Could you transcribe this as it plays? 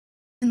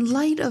In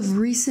light of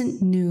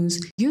recent news,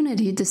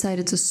 Unity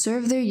decided to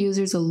serve their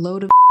users a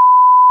load of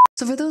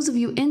So for those of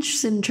you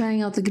interested in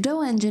trying out the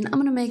Godot engine, I'm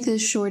going to make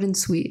this short and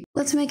sweet.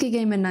 Let's make a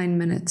game in 9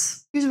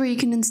 minutes. Here's where you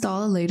can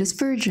install the latest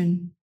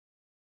version.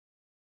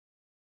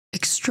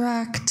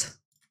 Extract.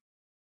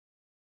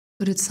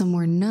 Put it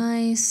somewhere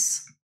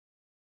nice.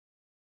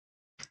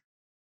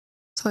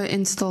 So I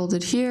installed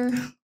it here.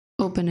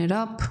 Open it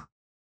up.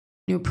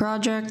 New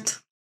project.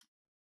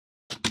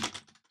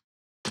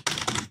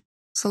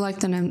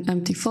 Select an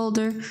empty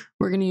folder.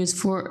 We're going to use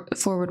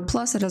Forward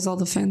Plus. It has all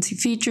the fancy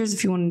features.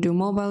 If you want to do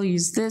mobile,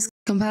 use this.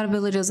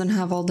 Compatibility doesn't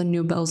have all the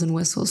new bells and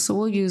whistles, so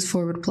we'll use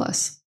Forward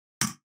Plus.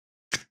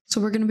 So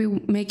we're going to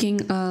be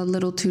making a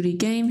little 2D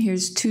game.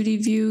 Here's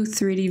 2D view,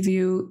 3D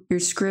view, your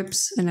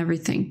scripts, and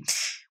everything.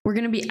 We're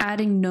going to be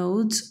adding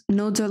nodes.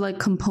 Nodes are like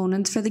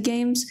components for the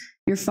games.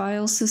 Your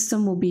file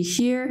system will be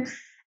here,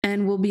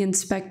 and we'll be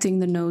inspecting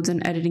the nodes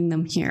and editing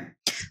them here.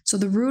 So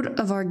the root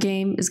of our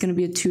game is going to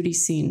be a 2D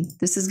scene.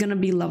 This is going to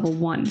be level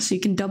 1. So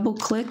you can double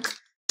click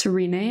to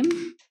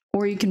rename,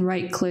 or you can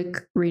right click,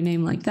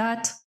 rename like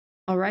that.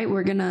 All right,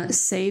 we're going to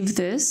save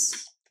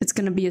this. It's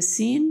going to be a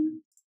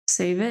scene.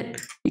 Save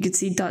it. You can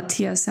see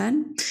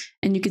 .tsn,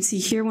 and you can see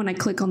here when I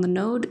click on the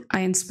node,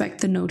 I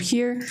inspect the node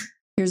here.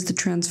 Here's the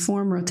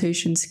transform,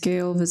 rotation,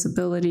 scale,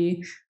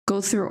 visibility.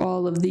 Go through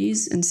all of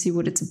these and see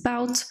what it's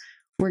about.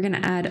 We're going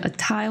to add a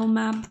tile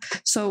map.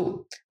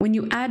 So when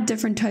you add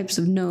different types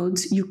of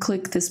nodes, you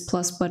click this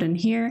plus button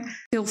here.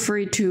 Feel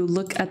free to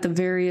look at the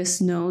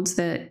various nodes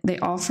that they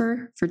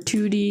offer for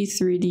 2D,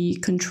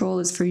 3D. Control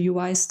is for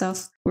UI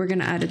stuff. We're going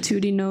to add a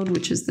 2D node,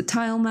 which is the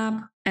tile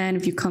map. And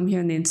if you come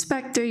here in the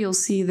inspector, you'll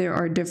see there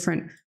are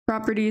different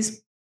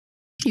properties.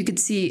 You can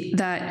see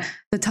that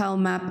the tile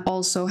map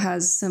also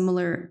has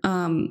similar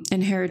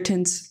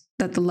inheritance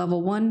that the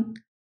level 1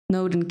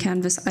 node and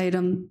canvas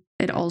item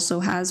it also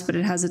has, but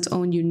it has its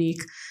own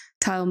unique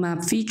tile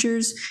map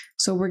features.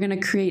 So we're going to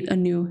create a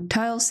new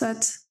tile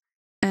set,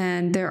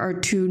 and there are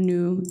 2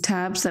 new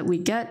tabs that we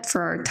get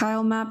for our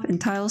tile map and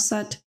tile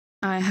set.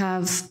 I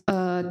have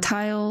a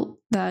tile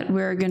that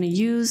we're going to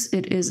use.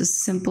 It is a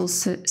simple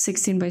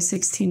 16 by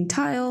 16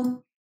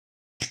 tile.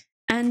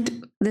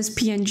 And this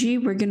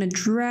PNG, we're going to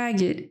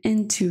drag it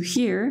into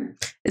here.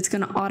 It's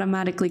going to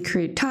automatically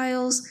create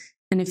tiles.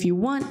 And if you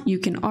want, you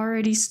can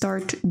already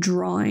start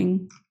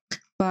drawing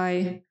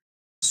by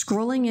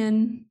scrolling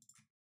in,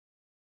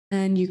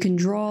 and you can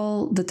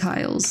draw the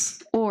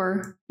tiles,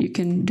 or you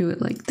can do it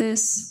like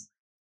this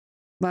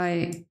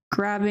by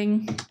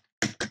grabbing.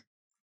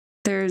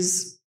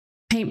 There's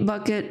paint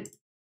bucket.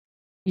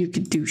 You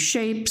could do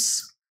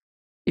shapes.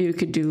 You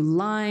could do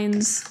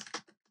lines.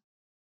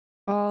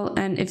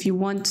 And if you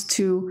want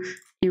to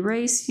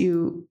erase,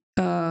 you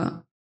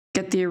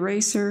get the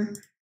eraser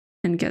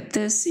and get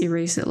this,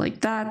 erase it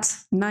like that.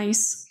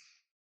 Nice.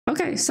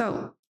 Okay,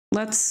 so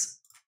let's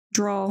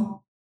draw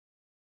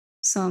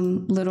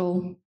some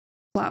little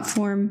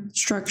platform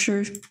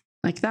structure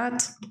like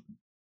that.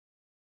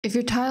 If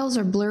your tiles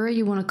are blurry,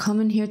 you want to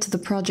come in here to the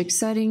project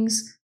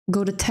settings,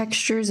 go to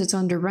textures, it's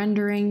under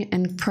rendering,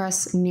 and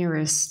press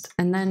nearest,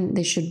 and then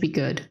they should be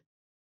good.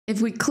 If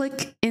we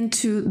click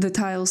into the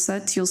tile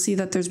set, you'll see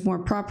that there's more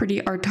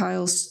property. Our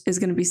tiles is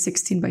going to be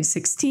 16 by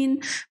 16,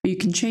 but you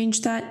can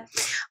change that.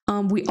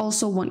 We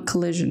also want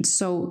collisions.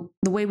 So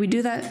the way we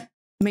do that,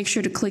 make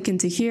sure to click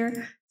into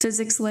here,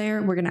 physics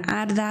layer, we're going to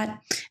add that.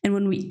 And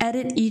when we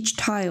edit each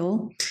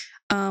tile,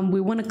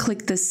 we want to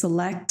click the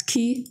select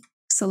key,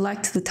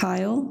 select the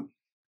tile,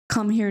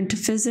 come here into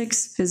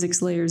physics,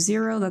 physics layer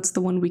 0, that's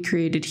the one we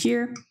created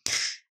here.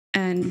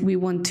 And we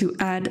want to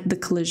add the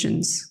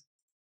collisions.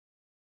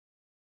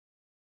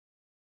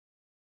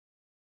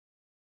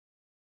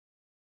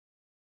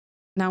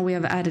 Now we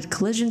have added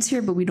collisions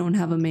here, but we don't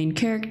have a main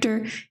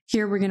character.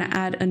 Here we're going to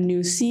add a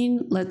new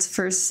scene. Let's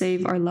first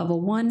save our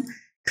level 1,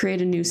 create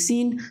a new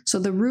scene. So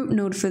the root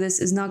node for this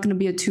is not going to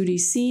be a 2D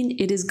scene.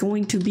 It is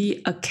going to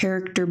be a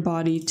character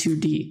body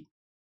 2D.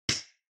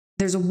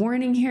 There's a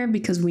warning here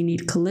because we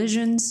need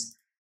collisions.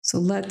 So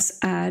let's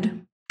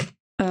add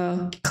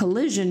a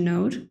collision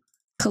node,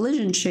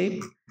 collision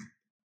shape.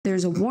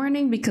 There's a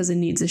warning because it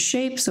needs a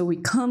shape, so we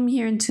come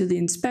here into the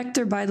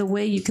inspector. By the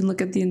way, you can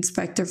look at the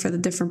inspector for the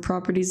different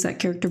properties that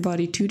character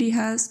body 2D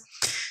has.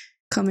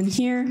 Come in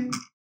here.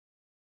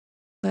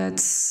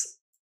 Let's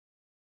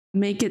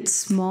make it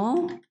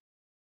small.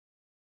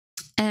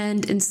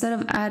 And instead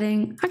of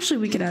adding, actually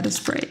we could add a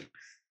sprite.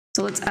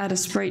 So let's add a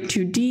sprite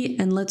 2D,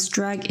 and let's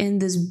drag in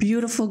this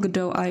beautiful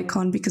Godot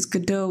icon because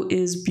Godot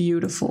is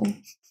beautiful.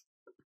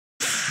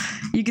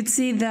 You can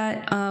see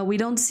that we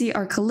don't see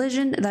our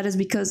collision. That is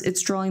because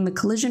it's drawing the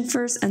collision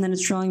first and then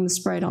it's drawing the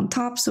sprite on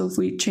top. So if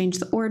we change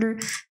the order,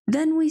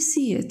 then we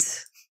see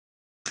it.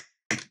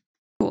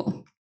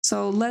 Cool.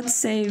 So let's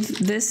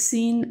save this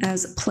scene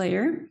as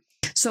player.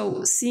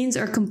 So scenes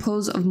are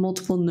composed of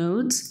multiple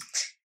nodes.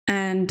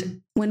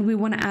 And when we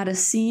want to add a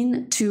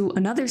scene to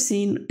another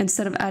scene,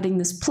 instead of adding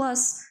this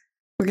plus,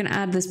 we're going to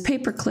add this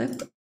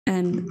paperclip,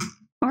 and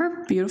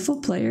our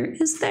beautiful player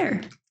is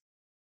there.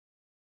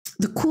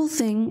 The cool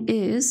thing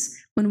is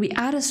when we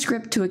add a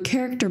script to a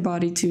character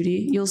body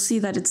 2D, you'll see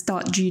that it's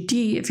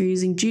 .gd. If you're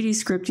using GD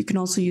script, you can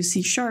also use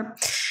C#.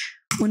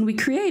 When we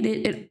create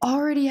it, it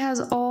already has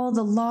all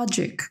the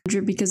logic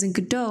because in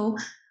Godot,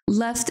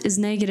 left is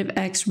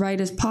 -x, right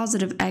is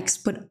 +x,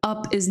 but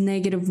up is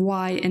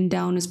 -y and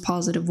down is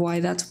 +y.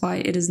 That's why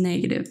it is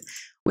negative.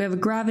 We have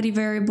a gravity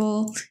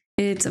variable.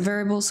 It's a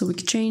variable, so we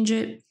can change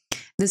it.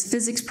 This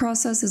physics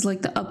process is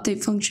like the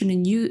update function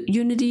in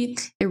Unity.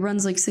 It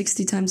runs like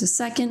 60 times a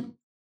second.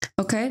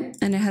 Okay,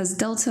 and it has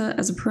delta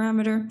as a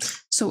parameter.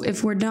 So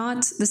if we're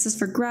not, this is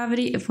for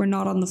gravity, if we're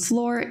not on the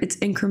floor, it's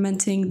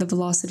incrementing the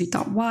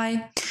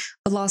velocity.y.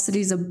 Velocity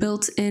is a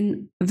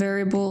built-in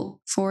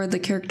variable for the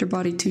character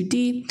body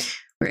 2D.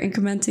 We're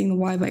incrementing the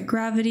y by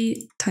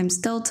gravity times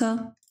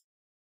delta.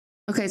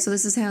 Okay, so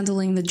this is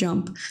handling the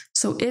jump.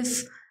 So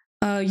if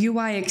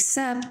UI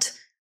accept,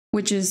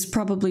 which is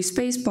probably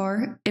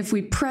spacebar, if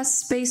we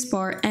press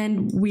spacebar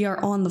and we are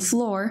on the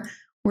floor,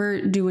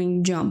 we're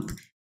doing jump.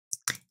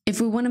 If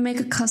we want to make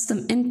a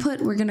custom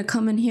input, we're going to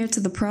come in here to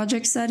the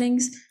project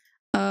settings.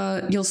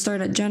 You'll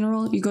start at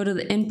general, you go to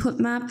the input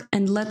map,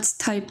 and let's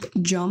type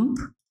jump.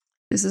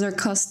 This is our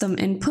custom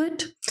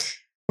input.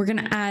 We're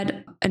going to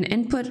add an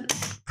input,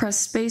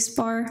 press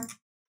spacebar.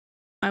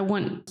 I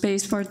want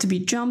spacebar to be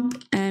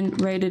jump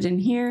and write it in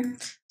here.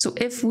 So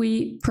if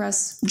we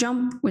press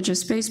jump, which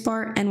is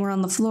spacebar, and we're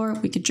on the floor,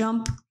 we could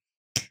jump.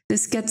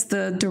 This gets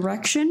the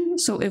direction.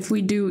 So if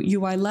we do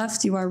UI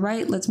left, UI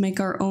right, let's make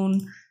our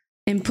own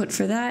input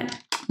for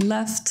that.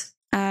 Left,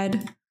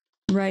 add,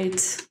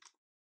 right,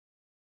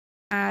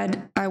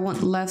 add. I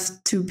want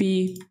left to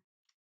be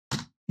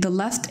the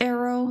left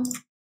arrow.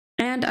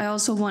 And I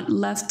also want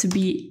left to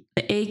be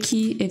the A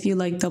key if you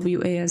like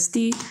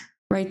WASD,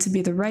 right to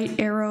be the right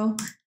arrow,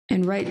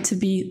 and right to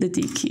be the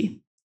D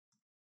key.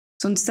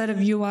 So instead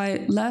of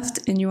UI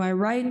left and UI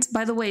right,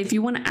 by the way, if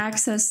you want to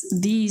access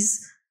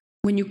these,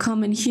 when you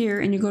come in here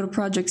and you go to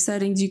project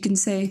settings, you can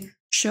say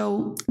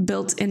show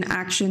built-in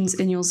actions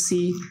and you'll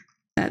see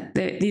that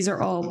these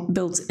are all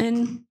built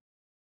in,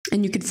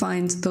 and you could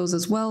find those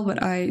as well,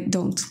 but I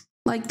don't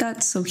like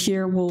that. So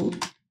here we'll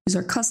use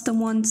our custom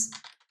ones.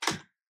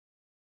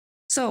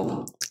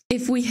 So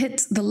if we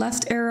hit the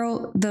left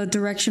arrow, the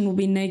direction will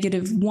be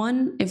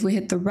 -1. If we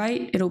hit the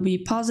right, it'll be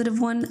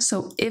 +1.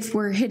 So if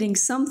we're hitting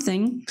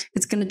something,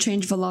 it's going to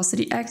change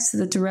velocity x to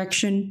the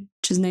direction,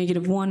 which is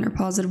 -1 or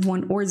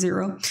 +1 or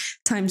 0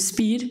 times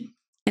speed.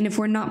 And if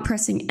we're not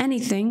pressing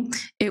anything,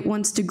 it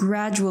wants to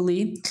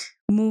gradually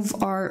move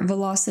our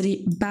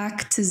velocity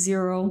back to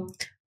 0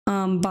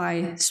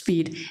 by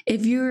speed.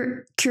 If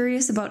you're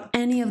curious about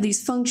any of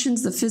these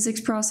functions, the physics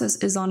process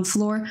is on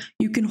floor.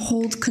 You can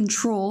hold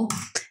control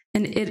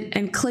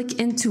and click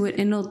into it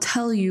and it'll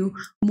tell you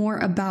more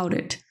about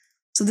it.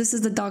 So this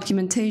is the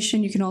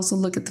documentation. You can also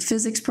look at the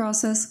physics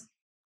process.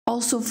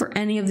 Also for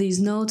any of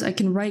these nodes, I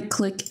can right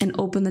click and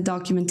open the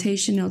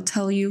documentation. It'll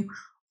tell you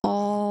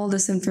all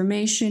this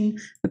information,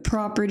 the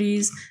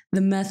properties,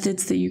 the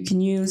methods that you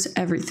can use,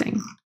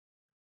 everything.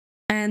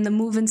 And the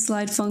move and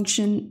slide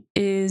function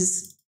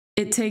is,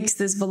 it takes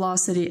this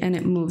velocity and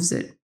it moves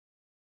it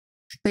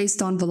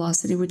based on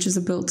velocity, which is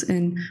a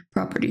built-in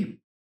property.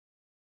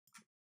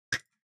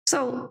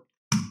 So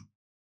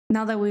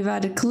now that we've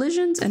added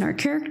collisions in our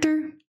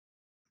character,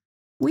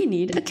 we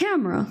need a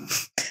camera.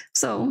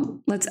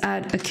 So let's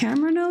add a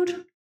camera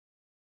node.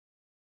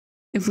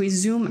 If we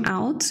zoom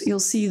out, you'll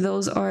see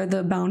those are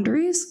the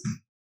boundaries.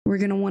 We're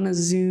going to want to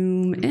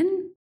zoom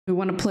in. We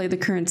want to play the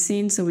current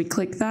scene, so we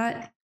click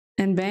that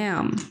and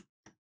bam.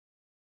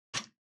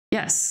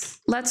 Yes,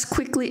 let's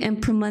quickly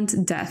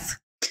implement death.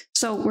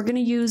 So we're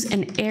going to use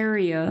an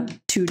area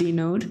 2D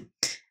node,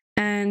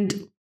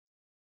 and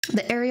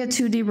the area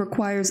 2D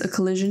requires a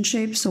collision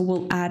shape, so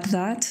we'll add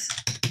that.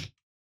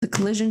 The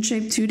collision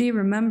shape 2D,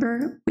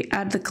 remember, we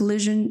add the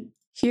collision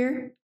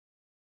here.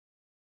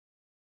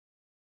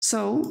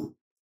 So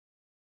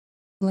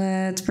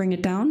let's bring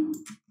it down.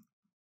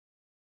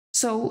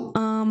 So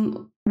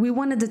we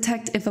want to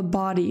detect if a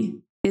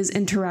body is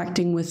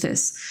interacting with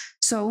this.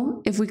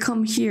 So if we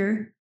come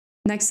here,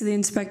 next to the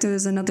inspector,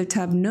 there's another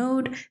tab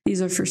node.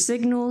 These are for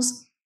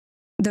signals.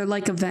 They're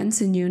like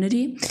events in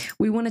Unity.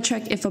 We want to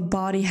check if a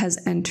body has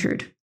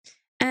entered.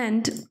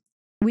 And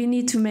we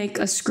need to make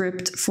a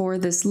script for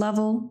this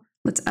level.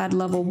 Let's add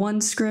level 1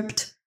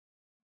 script.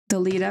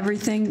 Delete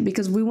everything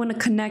because we want to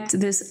connect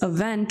this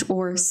event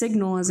or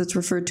signal, as it's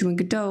referred to in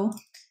Godot,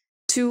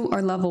 to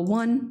our level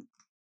 1.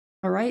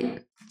 All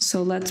right,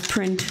 so let's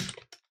print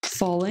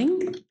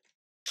falling.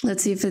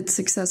 Let's see if it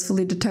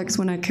successfully detects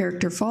when our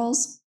character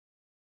falls.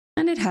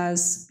 And it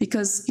has,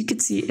 because you can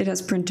see it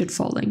has printed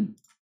falling.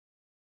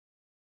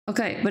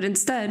 Okay, but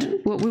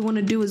instead, what we want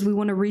to do is we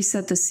want to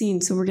reset the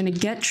scene. So we're going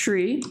to get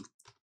tree,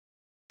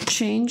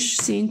 change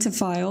scene to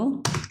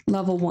file,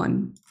 level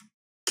 1.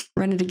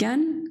 Run it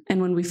again,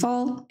 and when we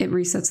fall, it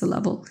resets the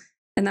level.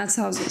 And that's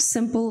how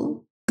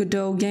simple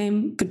Godot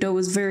game. Godot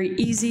is very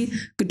easy.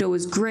 Godot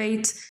is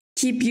great.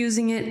 Keep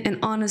using it, and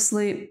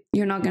honestly,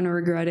 you're not going to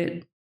regret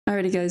it.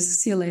 Alrighty guys,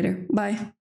 see you later. Bye.